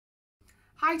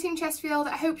Hi Team Chesterfield,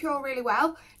 I hope you're all really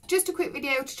well. Just a quick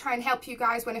video to try and help you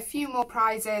guys win a few more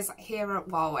prizes here at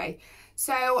Huawei.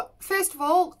 So first of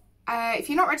all, if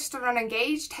you're not registered on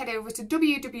Ngaged, head over to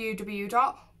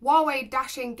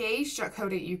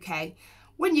www.huawei-engaged.co.uk.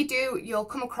 When you do, you'll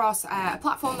come across a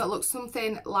platform that looks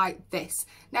something like this.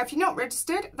 Now, if you're not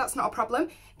registered, that's not a problem.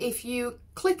 If you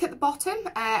click at the bottom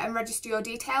and register your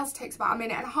details, it takes about a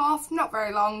minute and a half, not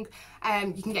very long,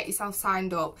 you can get yourself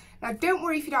signed up. Now, don't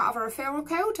worry if you don't have a referral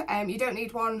code. You don't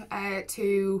need one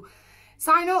to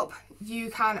sign up. You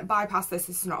can bypass this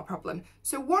is not a problem.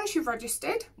 So once you've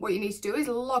registered, what you need to do is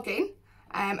log in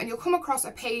and you'll come across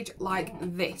a page like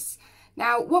this.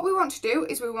 Now, what we want to do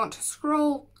is we want to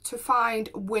scroll to find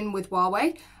Win with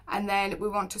Huawei, and then we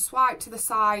want to swipe to the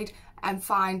side and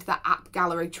find the app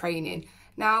gallery training.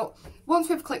 Now, once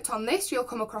we've clicked on this, you'll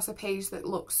come across a page that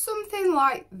looks something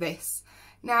like this.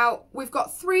 Now, we've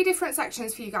got three different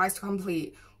sections for you guys to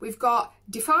complete. We've got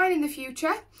Define the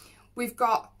Future, we've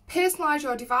got Personalise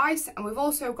your device, and we've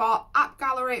also got App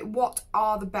Gallery, what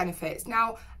are the benefits?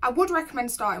 Now, I would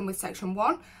recommend starting with section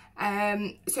 1.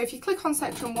 So if you click on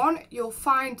section 1, you'll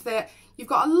find that you've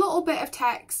got a little bit of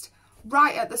text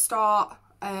right at the start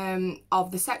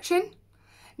of the section.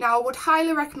 Now, I would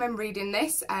highly recommend reading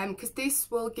this because this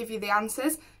will give you the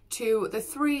answers to the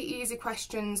 3 easy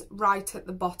questions right at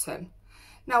the bottom.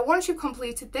 Now, once you've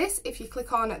completed this, if you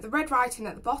click on the red writing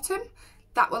at the bottom,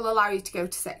 that will allow you to go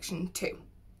to section 2.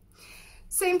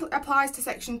 Same applies to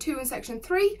section 2 and section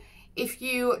 3. If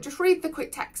you just read the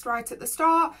quick text right at the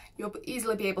start, you'll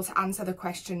easily be able to answer the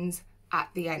questions at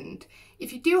the end.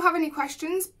 If you do have any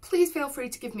questions, please feel free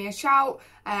to give me a shout.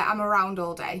 I'm around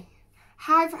all day.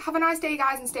 Have a nice day,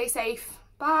 guys, and stay safe.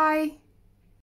 Bye.